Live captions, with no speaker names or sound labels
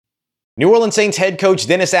New Orleans Saints head coach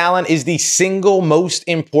Dennis Allen is the single most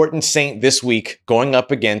important Saint this week going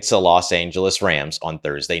up against the Los Angeles Rams on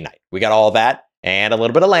Thursday night. We got all that and a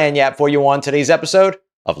little bit of lagniappe for you on today's episode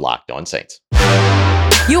of Locked On Saints.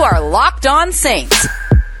 You are Locked On Saints,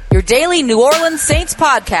 your daily New Orleans Saints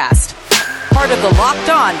podcast. Part of the Locked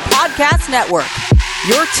On Podcast Network,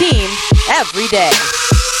 your team every day.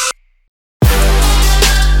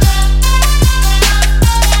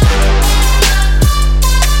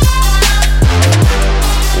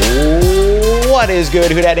 What is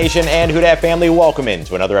good, Who Dat Nation and Who Dat family? Welcome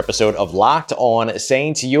into another episode of Locked On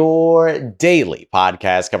Saints, your daily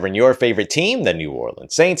podcast covering your favorite team, the New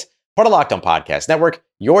Orleans Saints, part of Locked On Podcast Network,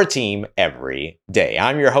 your team every day.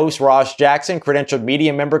 I'm your host, Ross Jackson, credentialed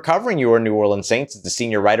media member covering your New Orleans Saints as the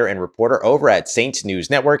senior writer and reporter over at Saints News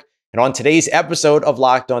Network. And on today's episode of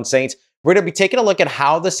Locked On Saints, we're going to be taking a look at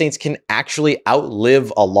how the Saints can actually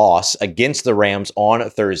outlive a loss against the Rams on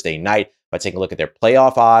Thursday night by taking a look at their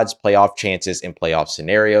playoff odds, playoff chances, and playoff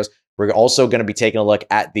scenarios. We're also going to be taking a look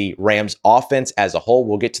at the Rams offense as a whole.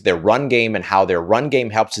 We'll get to their run game and how their run game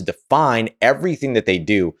helps to define everything that they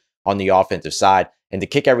do on the offensive side. And to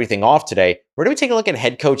kick everything off today, we're going to be taking a look at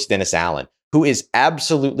head coach Dennis Allen, who is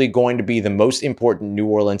absolutely going to be the most important New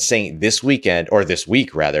Orleans Saint this weekend, or this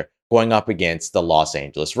week rather, going up against the Los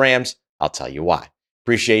Angeles Rams. I'll tell you why.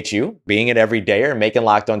 Appreciate you being an everydayer and making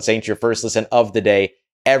Locked On Saints your first listen of the day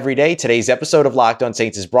every day. Today's episode of Locked On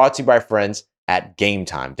Saints is brought to you by friends at Game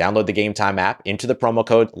Time. Download the Game Time app, enter the promo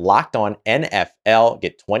code LOCKEDONNFL,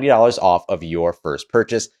 get $20 off of your first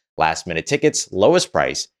purchase. Last minute tickets, lowest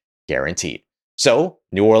price guaranteed. So,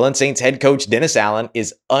 New Orleans Saints head coach Dennis Allen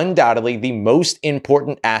is undoubtedly the most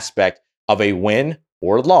important aspect of a win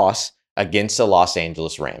or loss against the Los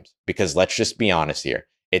Angeles Rams. Because let's just be honest here.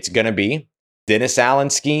 It's going to be Dennis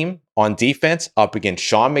Allen's scheme on defense up against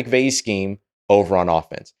Sean McVay's scheme over on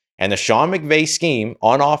offense. And the Sean McVay scheme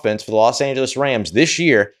on offense for the Los Angeles Rams this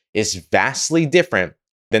year is vastly different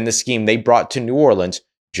than the scheme they brought to New Orleans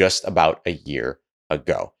just about a year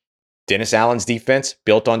ago. Dennis Allen's defense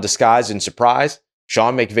built on disguise and surprise.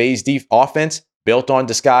 Sean McVay's offense built on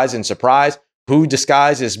disguise and surprise. Who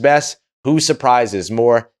disguises best? Who surprises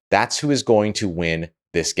more? That's who is going to win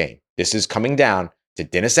this game. This is coming down to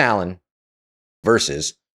Dennis Allen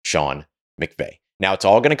versus Sean McVay. Now, it's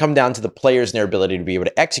all going to come down to the players and their ability to be able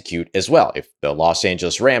to execute as well. If the Los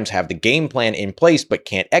Angeles Rams have the game plan in place but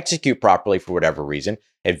can't execute properly for whatever reason,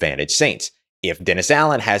 advantage Saints. If Dennis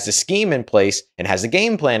Allen has the scheme in place and has the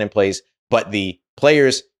game plan in place, but the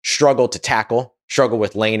players struggle to tackle, struggle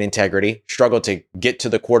with lane integrity, struggle to get to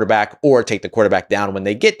the quarterback or take the quarterback down when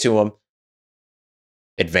they get to him,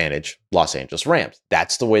 advantage Los Angeles Rams.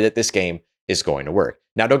 That's the way that this game is going to work.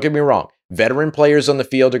 Now, don't get me wrong. Veteran players on the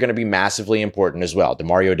field are going to be massively important as well.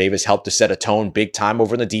 Demario Davis helped to set a tone big time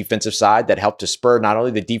over on the defensive side that helped to spur not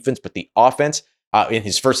only the defense, but the offense in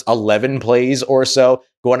his first 11 plays or so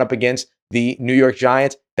going up against the New York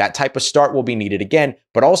Giants. That type of start will be needed again,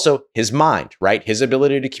 but also his mind, right? His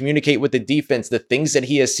ability to communicate with the defense, the things that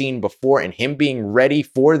he has seen before, and him being ready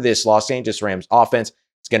for this Los Angeles Rams offense.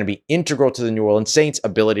 It's going to be integral to the New Orleans Saints'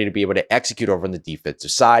 ability to be able to execute over on the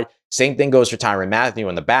defensive side. Same thing goes for Tyrann Mathieu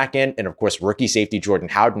on the back end. And of course, rookie safety Jordan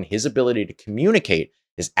Howden, his ability to communicate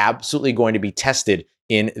is absolutely going to be tested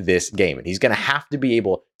in this game. And he's going to have to be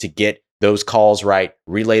able to get those calls right,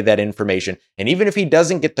 relay that information. And even if he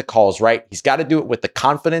doesn't get the calls right, he's got to do it with the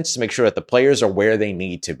confidence to make sure that the players are where they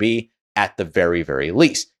need to be at the very, very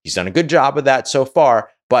least. He's done a good job of that so far,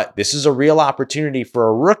 but this is a real opportunity for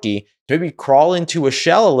a rookie to maybe crawl into a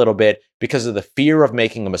shell a little bit because of the fear of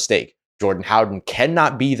making a mistake. Jordan Howden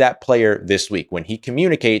cannot be that player this week. When he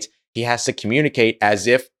communicates, he has to communicate as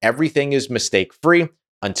if everything is mistake-free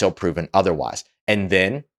until proven otherwise. And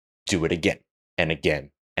then do it again and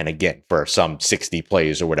again and again for some 60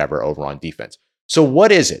 plays or whatever over on defense. So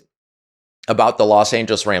what is it about the Los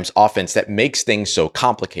Angeles Rams offense that makes things so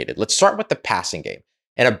complicated? Let's start with the passing game.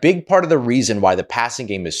 And a big part of the reason why the passing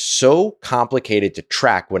game is so complicated to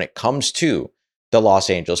track when it comes to the Los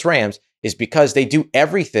Angeles Rams is because they do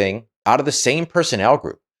everything out of the same personnel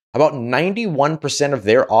group. About 91% of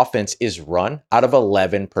their offense is run out of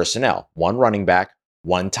 11 personnel, 1 running back,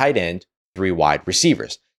 1 tight end, 3 wide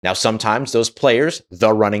receivers. Now, sometimes those players,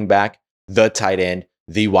 the running back, the tight end,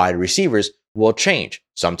 the wide receivers, will change.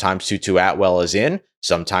 Sometimes Tutu Atwell is in,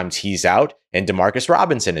 sometimes he's out, and Demarcus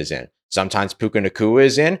Robinson is in. Sometimes Puka Nacua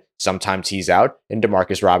is in, sometimes he's out, and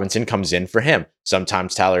Demarcus Robinson comes in for him.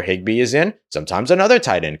 Sometimes Tyler Higbee is in, sometimes another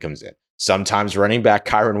tight end comes in. Sometimes running back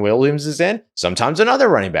Kyron Williams is in, sometimes another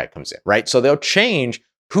running back comes in, right? So they'll change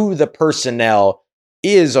who the personnel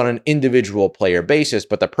is on an individual player basis,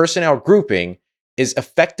 but the personnel grouping is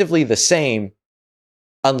effectively the same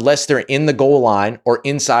unless they're in the goal line or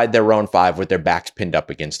inside their own 5 with their backs pinned up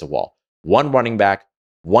against the wall. 1 running back,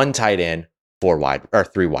 1 tight end, 3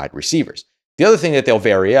 wide receivers. The other thing that they'll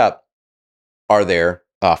vary up are their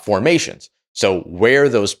formations. So where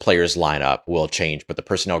those players line up will change, but the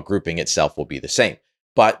personnel grouping itself will be the same.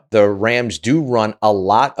 But the Rams do run a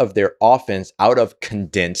lot of their offense out of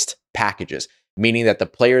condensed packages, meaning that the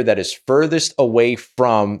player that is furthest away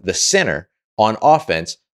from the center on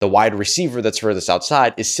offense, the wide receiver that's furthest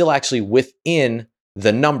outside, is still actually within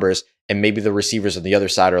the numbers, and maybe the receivers on the other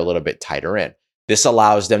side are a little bit tighter in. This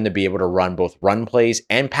allows them to be able to run both run plays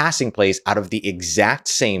and passing plays out of the exact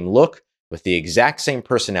same look, with the exact same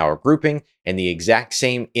personnel or grouping and the exact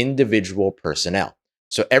same individual personnel.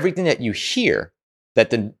 So everything that you hear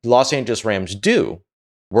that the Los Angeles Rams do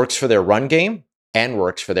works for their run game and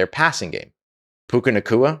works for their passing game. Puka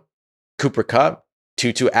Nacua, Cooper Kupp,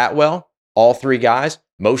 Tutu Atwell, all 3 guys,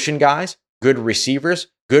 motion guys, good receivers,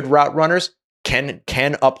 good route runners, can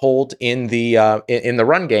uphold in the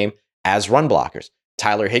run game as run blockers.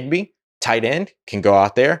 Tyler Higbee, tight end, can go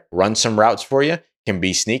out there, run some routes for you, can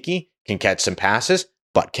be sneaky, can catch some passes,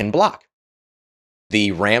 but can block.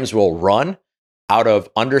 The Rams will run out of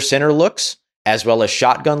under center looks as well as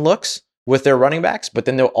shotgun looks with their running backs, but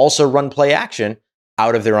then they'll also run play action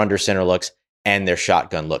out of their under center looks and their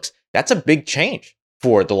shotgun looks. That's a big change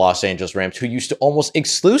for the Los Angeles Rams, who used to almost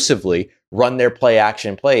exclusively run their play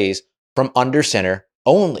action plays from under center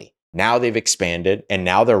only. Now they've expanded, and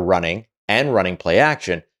now they're running play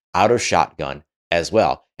action out of shotgun as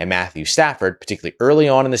well. And Matthew Stafford, particularly early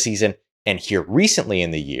on in the season and here recently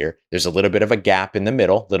in the year, there's a little bit of a gap in the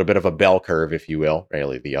middle, a little bit of a bell curve, if you will,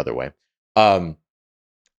 really the other way,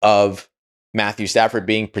 of Matthew Stafford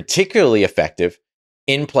being particularly effective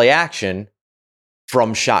in play action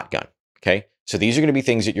from shotgun. Okay. So these are going to be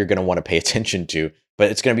things that you're going to want to pay attention to, but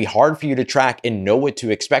it's going to be hard for you to track and know what to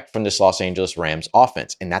expect from this Los Angeles Rams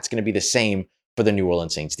offense. And that's going to be the same for the New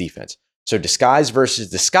Orleans Saints defense. So disguise versus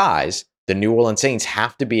disguise, the New Orleans Saints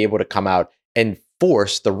have to be able to come out and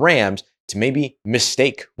force the Rams to maybe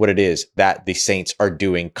mistake what it is that the Saints are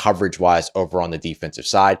doing coverage-wise over on the defensive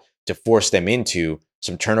side, to force them into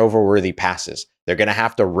some turnover-worthy passes. They're going to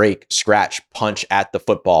have to rake, scratch, punch at the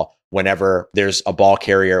football whenever there's a ball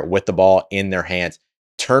carrier with the ball in their hands.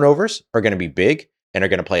 Turnovers are going to be big and are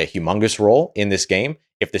going to play a humongous role in this game.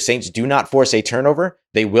 If the Saints do not force a turnover,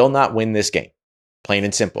 they will not win this game. Plain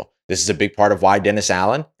and simple. This is a big part of why Dennis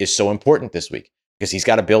Allen is so important this week, because he's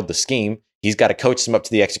got to build the scheme. He's got to coach them up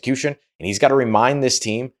to the execution, and he's got to remind this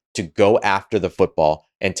team to go after the football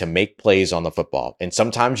and to make plays on the football. And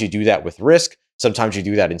sometimes you do that with risk. Sometimes you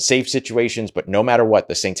do that in safe situations, but no matter what,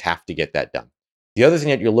 the Saints have to get that done. The other thing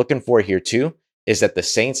that you're looking for here too is that the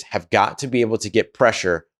Saints have got to be able to get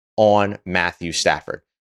pressure on Matthew Stafford.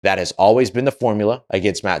 That has always been the formula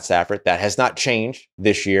against Matt Stafford. That has not changed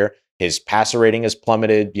this year. His passer rating has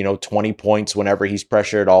plummeted, 20 points whenever he's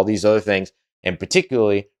pressured, all these other things. And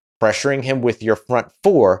particularly pressuring him with your front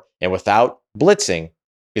 4 and without blitzing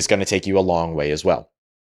is going to take you a long way as well.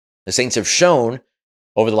 The Saints have shown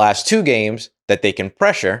over the last 2 games that they can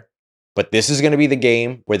pressure, but this is going to be the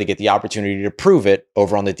game where they get the opportunity to prove it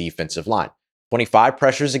over on the defensive line. 25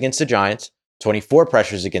 pressures against the Giants, 24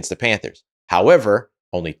 pressures against the Panthers. However,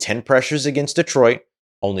 only 10 pressures against Detroit,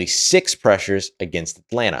 only 6 pressures against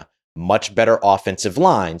Atlanta. Much better offensive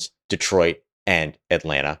lines, Detroit and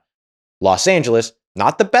Atlanta. Los Angeles,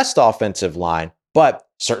 not the best offensive line, but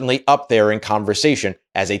certainly up there in conversation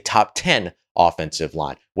as a top 10 offensive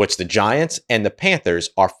line, which the Giants and the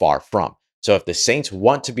Panthers are far from. So if the Saints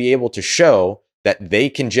want to be able to show that they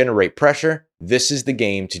can generate pressure, this is the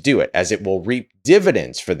game to do it, as it will reap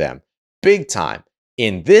dividends for them big time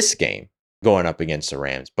in this game going up against the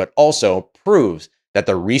Rams, but also proves that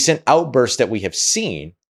the recent outbursts that we have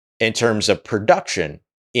seen in terms of production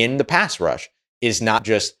in the pass rush is not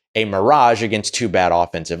just a mirage against 2 bad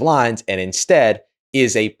offensive lines, and instead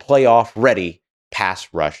is a playoff-ready pass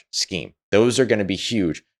rush scheme. Those are going to be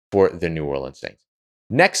huge for the New Orleans Saints.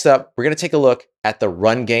 Next up, we're going to take a look at the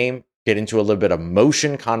run game, get into a little bit of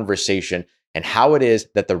motion conversation, and how it is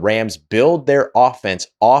that the Rams build their offense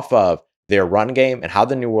off of their run game and how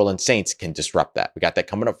the New Orleans Saints can disrupt that. We got that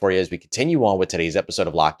coming up for you as we continue on with today's episode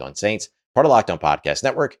of Locked On Saints, part of Locked On Podcast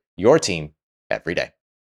Network, your team every day.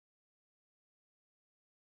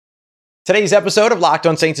 Today's episode of Locked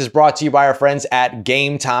On Saints is brought to you by our friends at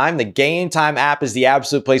Game Time. The Game Time app is the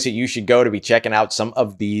absolute place that you should go to be checking out some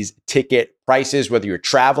of these ticket prices, whether you're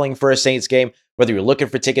traveling for a Saints game, whether you're looking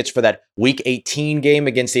for tickets for that Week 18 game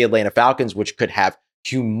against the Atlanta Falcons, which could have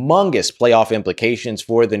humongous playoff implications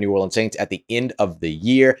for the New Orleans Saints at the end of the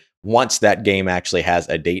year, once that game actually has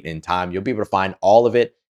a date and time. You'll be able to find all of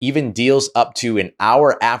it, even deals up to an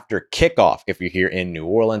hour after kickoff if you're here in New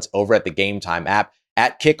Orleans over at the Game Time app.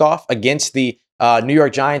 At kickoff against the New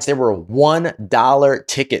York Giants, there were $1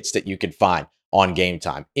 tickets that you could find on Game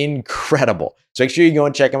Time. Incredible. So make sure you go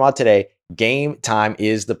and check them out today. Game Time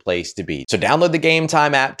is the place to be. So download the Game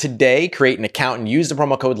Time app today, create an account, and use the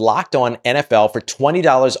promo code LOCKEDONNFL for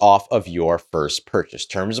 $20 off of your first purchase.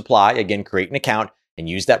 Terms apply. Again, create an account and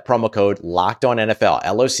use that promo code LOCKEDONNFL,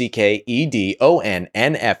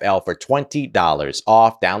 LOCKEDONNFL for $20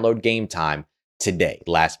 off. Download Game Time today.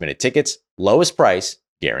 Last minute tickets, lowest price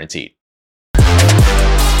guaranteed.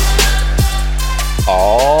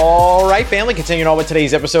 All right, family, continuing on with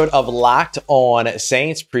today's episode of Locked On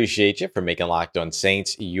Saints. Appreciate you for making Locked On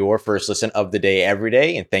Saints your first listen of the day every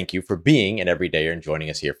day. And thank you for being an everydayer and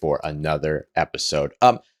joining us here for another episode.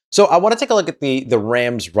 So I want to take a look at the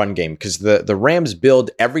Rams run game, because the Rams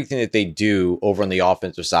build everything that they do over on the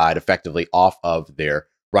offensive side effectively off of their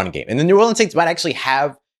run game. And the New Orleans Saints might actually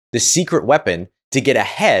have the secret weapon to get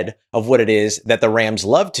ahead of what it is that the Rams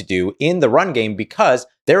love to do in the run game, because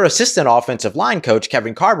their assistant offensive line coach,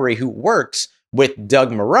 Kevin Carberry, who works with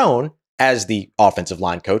Doug Marrone as the offensive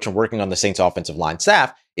line coach and working on the Saints offensive line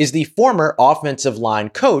staff, is the former offensive line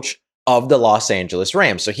coach of the Los Angeles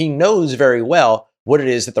Rams. So he knows very well what it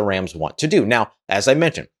is that the Rams want to do. Now, as I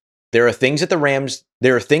mentioned, there are things that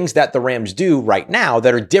the Rams do right now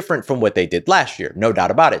that are different from what they did last year, no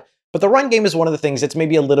doubt about it. But the run game is one of the things that's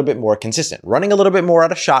maybe a little bit more consistent, running a little bit more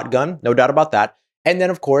out of shotgun, no doubt about that. And then,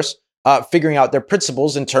 of course, figuring out their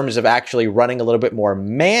principles in terms of actually running a little bit more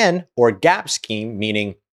man or gap scheme,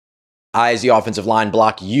 meaning I, as the offensive line,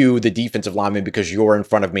 block you, the defensive lineman, because you're in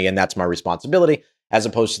front of me and that's my responsibility, as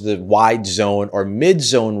opposed to the wide zone or mid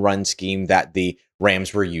zone run scheme that the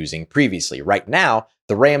Rams were using previously. Right now,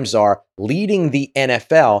 the Rams are leading the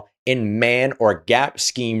NFL in man or gap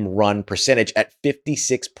scheme run percentage at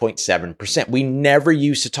 56.7%. We never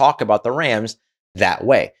used to talk about the Rams that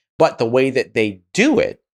way, but the way that they do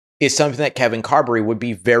it is something that Kevin Carberry would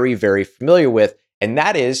be very, very familiar with. And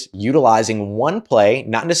that is utilizing one play,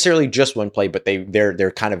 not necessarily just one play, but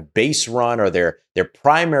their kind of base run or their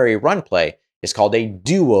primary run play is called a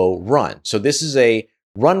duo run. So this is a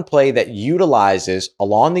run play that utilizes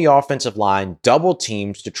along the offensive line double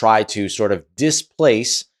teams to try to sort of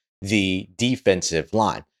displace the defensive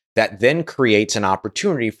line. That then creates an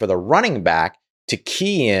opportunity for the running back to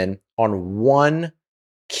key in on one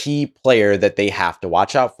key player that they have to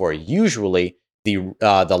watch out for, usually the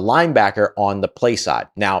linebacker on the play side.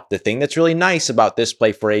 Now, the thing that's really nice about this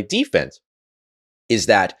play for a defense is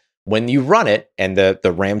that when you run it, and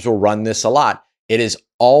the Rams will run this a lot, it is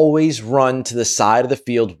always run to the side of the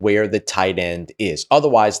field where the tight end is.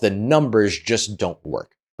 Otherwise, the numbers just don't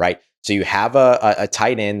work, right? So you have a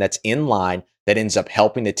tight end that's in line that ends up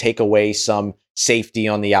helping to take away some safety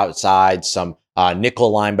on the outside, some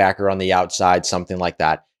nickel linebacker on the outside, something like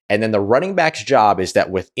that. And then the running back's job is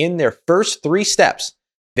that within their first 3 steps,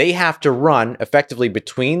 they have to run effectively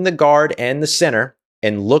between the guard and the center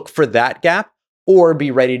and look for that gap, or be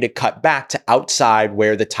ready to cut back to outside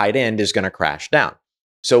where the tight end is going to crash down.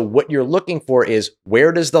 So what you're looking for is,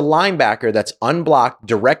 where does the linebacker that's unblocked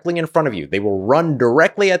directly in front of you? They will run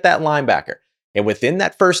directly at that linebacker. And within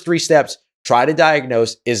that first 3 steps, try to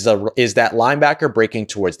diagnose, is that linebacker breaking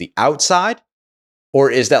towards the outside, or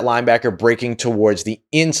is that linebacker breaking towards the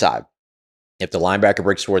inside? If the linebacker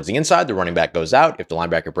breaks towards the inside, the running back goes out. If the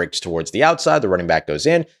linebacker breaks towards the outside, the running back goes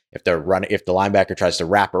in. If the linebacker tries to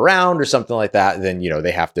wrap around or something like that, then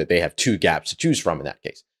they have 2 gaps to choose from in that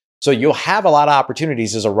case. So you'll have a lot of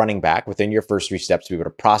opportunities as a running back within your first 3 steps to be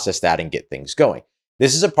able to process that and get things going.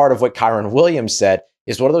 This is a part of what Kyren Williams said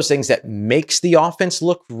is one of those things that makes the offense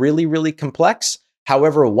look really, really complex.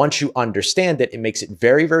 However, once you understand it, it makes it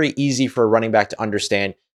very, very easy for a running back to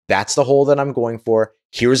understand, that's the hole that I'm going for.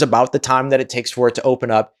 Here's about the time that it takes for it to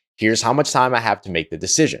open up. Here's how much time I have to make the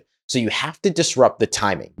decision. So you have to disrupt the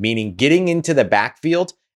timing, meaning getting into the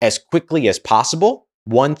backfield as quickly as possible,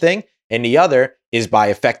 one thing, and the other is by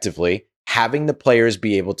effectively having the players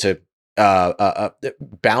be able to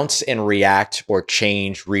bounce and react, or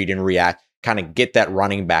change, read and react, kind of get that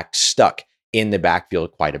running back stuck in the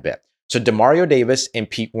backfield quite a bit. So Demario Davis and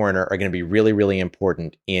Pete Werner are going to be really, really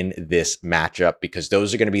important in this matchup, because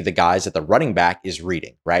those are going to be the guys that the running back is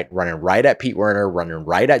reading, right? Running right at Pete Werner, running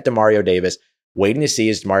right at Demario Davis, waiting to see,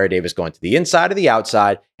 is Demario Davis going to the inside or the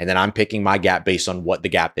outside? And then I'm picking my gap based on what the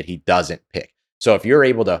gap that he doesn't pick. So if you're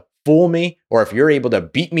able to fool me, or if you're able to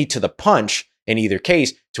beat me to the punch in either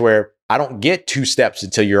case, to where I don't get 2 steps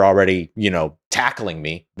until you're already, tackling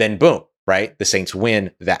me, then boom, right? The Saints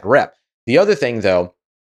win that rep. The other thing, though,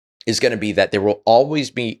 is going to be that there will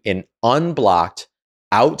always be an unblocked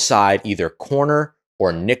outside either corner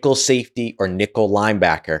or nickel safety or nickel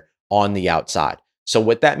linebacker on the outside. So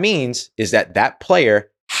what that means is that that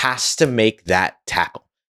player has to make that tackle.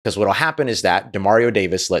 Because what will happen is that Demario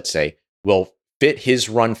Davis, let's say, will fit his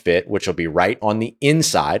run fit, which will be right on the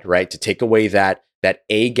inside, right, to take away that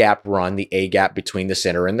A gap run, the A gap between the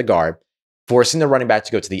center and the guard, forcing the running back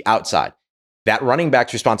to go to the outside. That running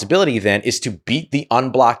back's responsibility then is to beat the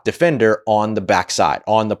unblocked defender on the backside,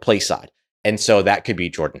 on the play side. And so that could be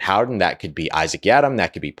Jordan Howden, that could be Isaac Yiadom,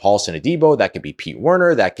 that could be Paulson Adebo, that could be Pete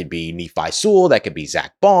Werner, that could be Nephi Sewell, that could be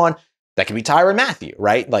Zach Bond, that could be Tyrann Mathieu,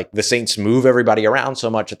 right? Like the Saints move everybody around so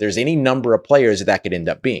much that there's any number of players that could end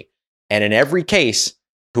up being. And in every case,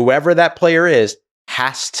 whoever that player is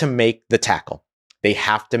has to make the tackle. They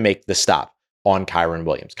have to make the stop on Kyren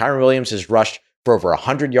Williams. Kyren Williams has rushed for over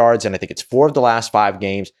 100 yards, and I think it's 4 of the last 5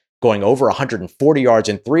 games, going over 140 yards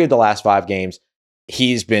in 3 of the last 5 games.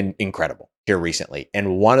 He's been incredible here recently.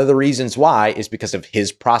 And one of the reasons why is because of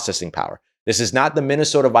his processing power. This is not the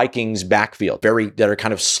Minnesota Vikings backfield, that are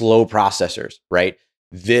kind of slow processors, right?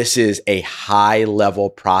 This is a high-level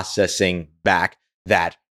processing back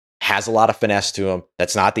that has a lot of finesse to him.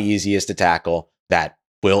 That's not the easiest to tackle. That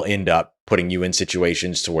will end up putting you in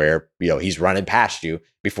situations to where, he's running past you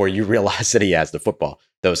before you realize that he has the football,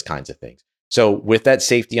 those kinds of things. So with that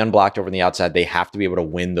safety unblocked over on the outside, they have to be able to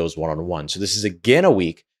win those one-on-one. So this is again a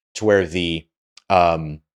week to where the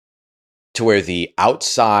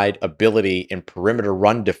outside ability in perimeter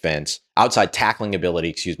run defense, outside tackling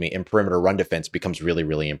ability, in perimeter run defense becomes really,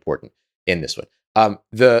 really important in this one.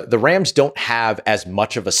 The Rams don't have as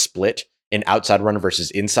much of a split in outside run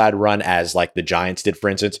versus inside run as like the Giants did, for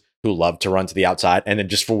instance, who love to run to the outside and then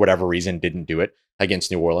just for whatever reason didn't do it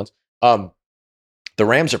against New Orleans. The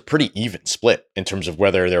Rams are pretty even split in terms of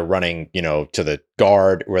whether they're running, to the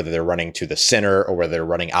guard, whether they're running to the center, or whether they're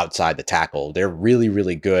running outside the tackle. They're really,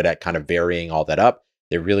 really good at kind of varying all that up.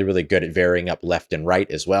 They're really, really good at varying up left and right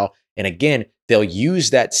as well. And again, they'll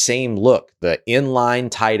use that same look, the inline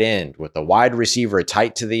tight end with the wide receiver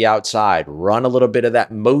tight to the outside, run a little bit of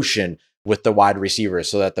that motion with the wide receiver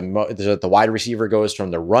so that the wide receiver goes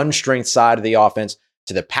from the run strength side of the offense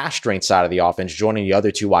to the pass strength side of the offense, joining the other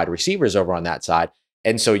 2 wide receivers over on that side.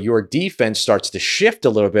 And so your defense starts to shift a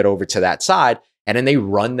little bit over to that side, and then they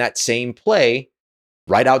run that same play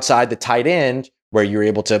right outside the tight end where you're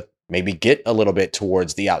able to maybe get a little bit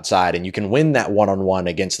towards the outside and you can win that one-on-one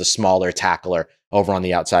against the smaller tackler over on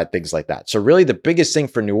the outside, things like that. So really the biggest thing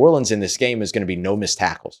for New Orleans in this game is going to be no missed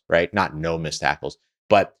tackles, right? Not no missed tackles,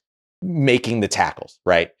 but making the tackles,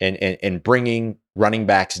 right? And bringing running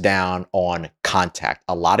backs down on contact.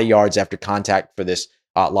 A lot of yards after contact for this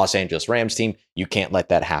Los Angeles Rams team. You can't let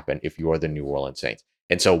that happen if you are the New Orleans Saints.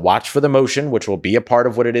 And so watch for the motion, which will be a part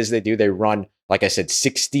of what it is they do. They run, like I said,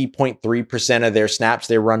 60.3% of their snaps,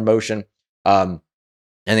 they run motion. And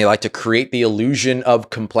they like to create the illusion of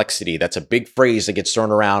complexity. That's a big phrase that gets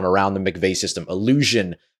thrown around the McVay system,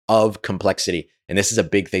 illusion of complexity. And this is a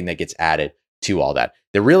big thing that gets added to all that.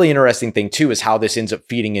 The really interesting thing too is how this ends up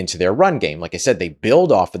feeding into their run game. Like I said, they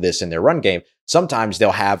build off of this in their run game. Sometimes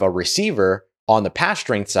they'll have a receiver on the pass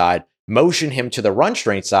strength side, motion him to the run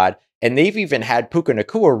strength side, and they've even had Puka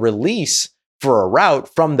Nacua release for a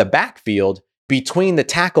route from the backfield between the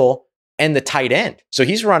tackle and the tight end. So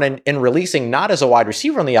he's running and releasing not as a wide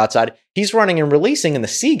receiver on the outside, he's running and releasing in the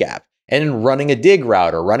C gap and running a dig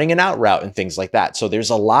route or running an out route and things like that. So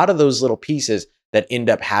there's a lot of those little pieces that end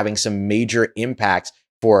up having some major impacts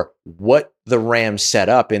for what the Rams set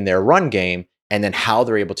up in their run game and then how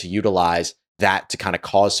they're able to utilize that to kind of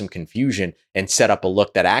cause some confusion and set up a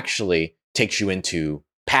look that actually takes you into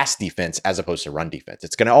pass defense as opposed to run defense.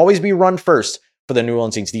 It's going to always be run first for the New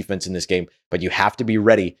Orleans Saints defense in this game, but you have to be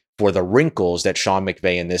ready for the wrinkles that Sean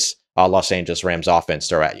McVay and this Los Angeles Rams offense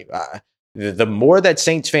throw at you. The more that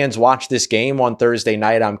Saints fans watch this game on Thursday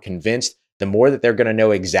night, I'm convinced the more that they're going to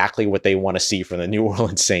know exactly what they want to see from the New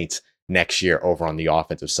Orleans Saints next year over on the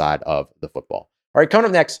offensive side of the football. All right, coming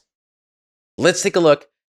up next, let's take a look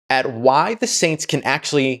at why the Saints can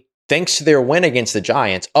actually, thanks to their win against the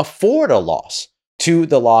Giants, afford a loss to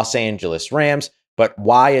the Los Angeles Rams, but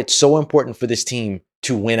why it's so important for this team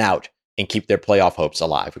to win out and keep their playoff hopes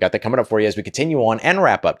alive. We got that coming up for you as we continue on and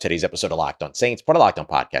wrap up today's episode of Locked On Saints, part of Locked On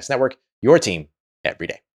Podcast Network, your team every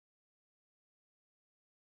day.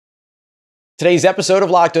 Today's episode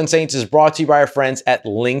of Locked On Saints is brought to you by our friends at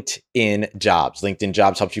LinkedIn Jobs. LinkedIn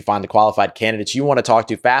Jobs helps you find the qualified candidates you want to talk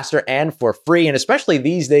to faster and for free, and especially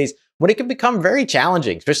these days when it can become very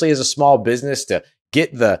challenging, especially as a small business, to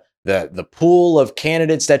get the the pool of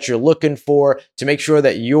candidates that you're looking for to make sure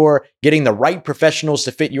that you're getting the right professionals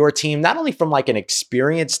to fit your team, not only from like an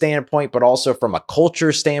experience standpoint, but also from a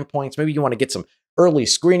culture standpoint. So maybe you want to get some early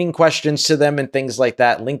screening questions to them and things like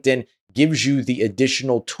that. LinkedIn gives you the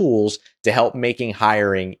additional tools to help making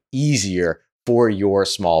hiring easier for your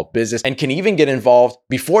small business, and can even get involved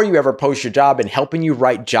before you ever post your job in helping you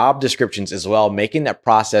write job descriptions as well, making that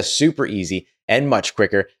process super easy and much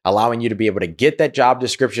quicker, allowing you to be able to get that job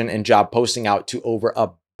description and job posting out to over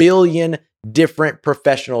 1 billion different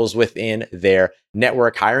professionals within their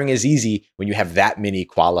network. Hiring is easy when you have that many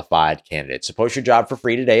qualified candidates. So post your job for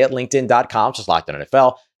free today at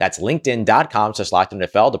linkedin.com/LockedOnNFL. That's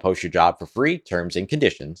linkedin.com/LockedOnNFL to post your job for free. Terms and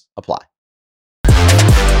conditions apply.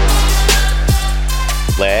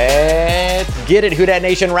 Let's get it, Who Dat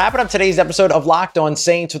Nation. Wrapping up today's episode of Locked On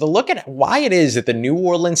Saints with a look at why it is that the New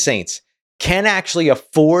Orleans Saints can actually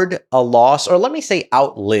afford a loss, or let me say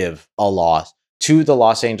outlive a loss, to the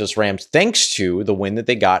Los Angeles Rams, thanks to the win that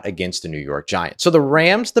they got against the New York Giants. So the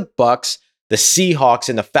Rams, the Bucks, the Seahawks,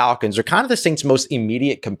 and the Falcons are kind of the Saints' most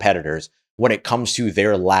immediate competitors when it comes to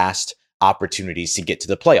their last opportunities to get to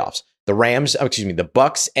the playoffs. The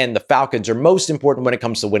Bucks and the Falcons are most important when it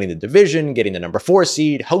comes to winning the division, getting the number 4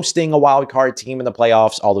 seed, hosting a wild card team in the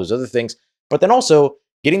playoffs, all those other things. But then also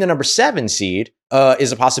getting the number 7 seed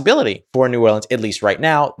is a possibility for New Orleans, at least right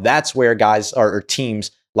now. That's where guys or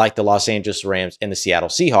teams like the Los Angeles Rams and the Seattle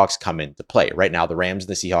Seahawks come into play. Right now, the Rams and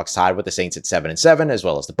the Seahawks tied with the Saints at 7-7, as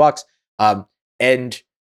well as the Bucks. If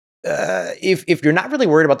you're not really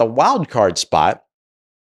worried about the wild card spot,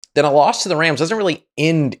 then a loss to the Rams doesn't really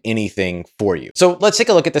end anything for you. So let's take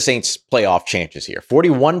a look at the Saints' playoff chances here.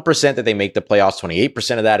 41% that they make the playoffs,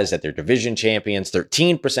 28% of that is that they're division champions,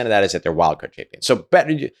 13% of that is that they're wildcard champions. So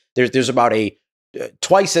there's about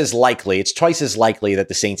twice as likely that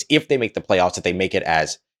the Saints, if they make the playoffs, that they make it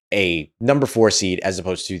as a number 4 seed as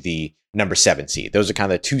opposed to the number 7 seed. Those are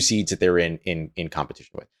kind of the 2 seeds that they're in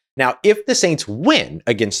competition with. Now, if the Saints win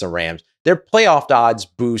against the Rams, their playoff odds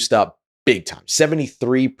boost up big time,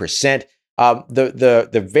 73%.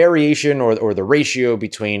 The variation or the ratio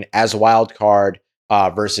between as wild card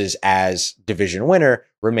versus as division winner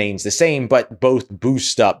remains the same, but both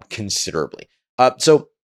boost up considerably. So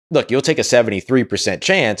look, you'll take a 73%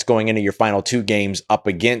 chance going into your final 2 games up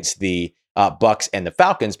against the Bucks and the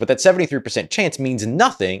Falcons, but that 73% chance means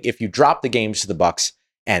nothing if you drop the games to the Bucks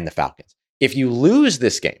and the Falcons. If you lose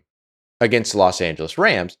this game against the Los Angeles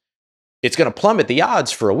Rams, it's going to plummet the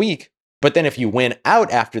odds for a week. But then if you win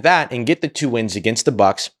out after that and get the 2 wins against the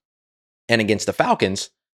Bucks and against the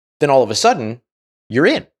Falcons, then all of a sudden you're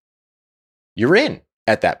in. You're in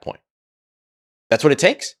at that point. That's what it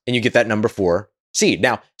takes. And you get that number 4 seed.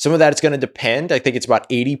 Now, some of that is going to depend. I think it's about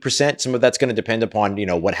 80%. Some of that's going to depend upon,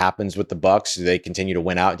 what happens with the Bucks. Do they continue to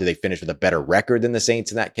win out? Do they finish with a better record than the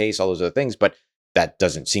Saints in that case? All those other things. But that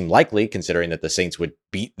doesn't seem likely, considering that the Saints would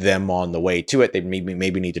beat them on the way to it. They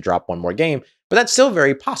maybe need to drop one more game, but that's still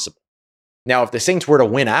very possible. Now, if the Saints were to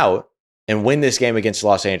win out and win this game against the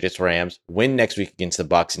Los Angeles Rams, win next week against the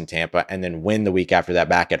Bucks in Tampa, and then win the week after that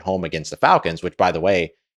back at home against the Falcons, which, by the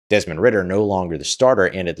way, Desmond Ridder, no longer the starter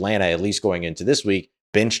in Atlanta, at least going into this week,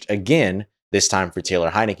 benched again, this time for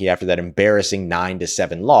Taylor Heinicke after that embarrassing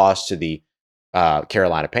 9-7 loss to the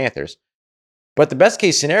Carolina Panthers. But the best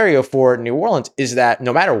case scenario for New Orleans is that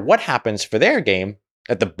no matter what happens for their game,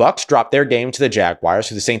 that the Bucks drop their game to the Jaguars,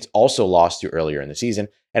 who the Saints also lost to earlier in the season,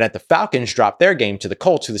 and that the Falcons drop their game to the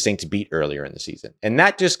Colts, who the Saints beat earlier in the season. And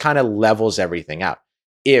that just kind of levels everything out.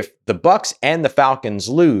 If the Bucks and the Falcons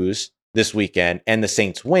lose this weekend and the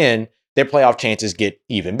Saints win, their playoff chances get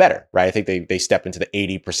even better, right? I think they step into the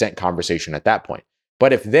 80% conversation at that point.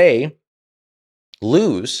 But if they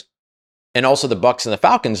lose and also the Bucks and the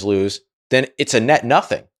Falcons lose, then it's a net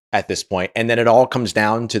nothing at this point. And then it all comes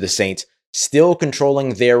down to the Saints still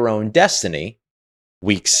controlling their own destiny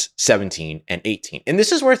weeks 17 and 18. And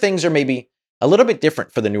this is where things are maybe a little bit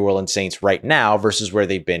different for the New Orleans Saints right now versus where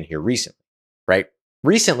they've been here recently, right?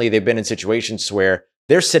 Recently, they've been in situations where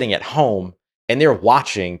they're sitting at home and they're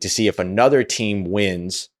watching to see if another team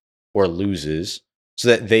wins or loses so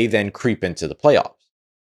that they then creep into the playoffs.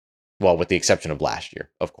 Well, with the exception of last year,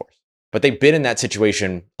 of course. But they've been in that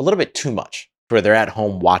situation a little bit too much, where they're at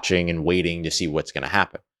home watching and waiting to see what's going to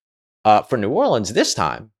happen. For New Orleans this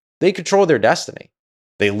time, they control their destiny.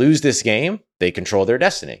 They lose this game, they control their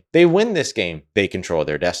destiny. They win this game, they control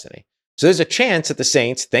their destiny. So there's a chance that the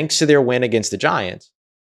Saints, thanks to their win against the Giants,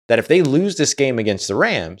 that if they lose this game against the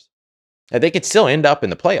Rams, that they could still end up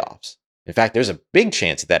in the playoffs. In fact, there's a big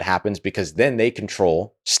chance that happens because then they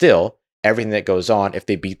control still everything that goes on if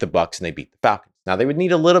they beat the Bucks and they beat the Falcons. Now, they would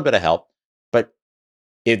need a little bit of help, but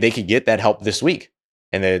if they could get that help this week.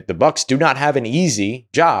 And the Bucs do not have an easy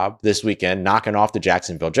job this weekend knocking off the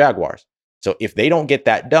Jacksonville Jaguars. So if they don't get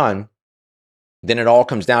that done, then it all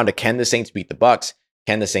comes down to, can the Saints beat the Bucs?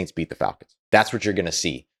 Can the Saints beat the Falcons? That's what you're going to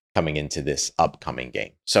see coming into this upcoming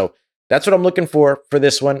game. So that's what I'm looking for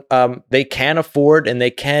this one. They can afford and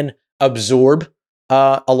they can absorb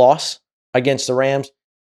a loss against the Rams.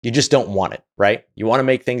 You just don't want it, right? You want to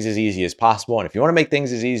make things as easy as possible. And if you want to make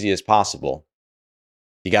things as easy as possible,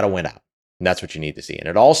 you got to win out. And that's what you need to see. And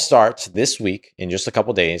it all starts this week in just a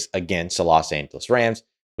couple days against the Los Angeles Rams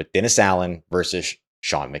with Dennis Allen versus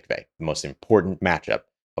Sean McVay, the most important matchup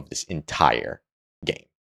of this entire game.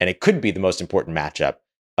 And it could be the most important matchup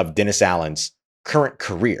of Dennis Allen's current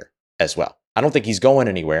career as well. I don't think he's going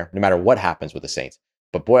anywhere, no matter what happens with the Saints.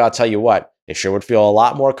 But boy, I'll tell you what, it sure would feel a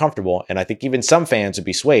lot more comfortable. And I think even some fans would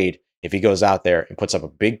be swayed if he goes out there and puts up a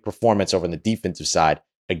big performance over on the defensive side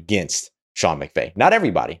against Sean McVay. Not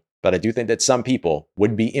everybody, but I do think that some people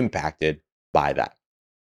would be impacted by that.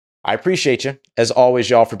 I appreciate you, as always,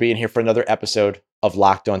 y'all, for being here for another episode of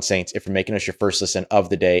Locked On Saints. If you're making us your first listen of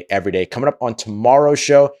the day, every day. Coming up on tomorrow's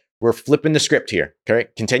show, we're flipping the script here. Okay,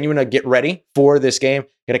 continuing to get ready for this game.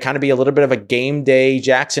 Going to kind of be a little bit of a game day,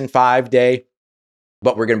 Jackson 5 day,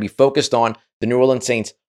 but we're going to be focused on the New Orleans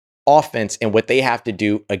Saints offense and what they have to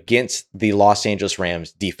do against the Los Angeles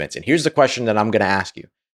Rams defense. And here's the question that I'm going to ask you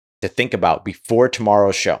to think about before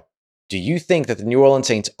tomorrow's show. Do you think that the New Orleans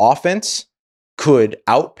Saints offense could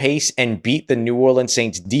outpace and beat the New Orleans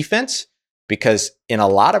Saints defense? Because in a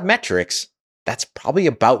lot of metrics, that's probably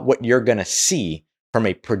about what you're going to see from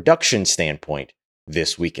a production standpoint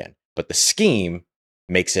this weekend. But the scheme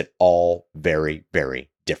makes it all very, very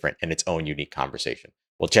different in its own unique conversation.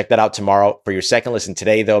 We'll check that out tomorrow. For your second listen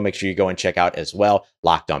today, though, make sure you go and check out as well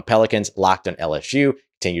Locked On Pelicans, Locked On LSU.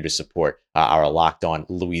 Continue to support our Locked On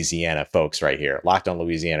Louisiana folks right here. Locked On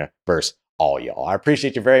Louisiana versus all y'all. I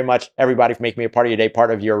appreciate you very much, everybody, for making me a part of your day, part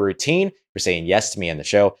of your routine, for saying yes to me on the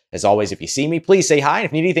show. As always, if you see me, please say hi. And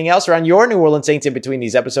if you need anything else around your New Orleans Saints in between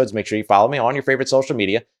these episodes, make sure you follow me on your favorite social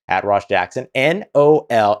media at Ross Jackson,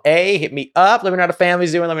 NOLA. Hit me up. Let me know how the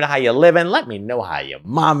family's doing. Let me know how you're living. Let me know how your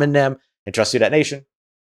mom and them. And trust you, that nation.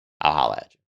 I'll holla at you.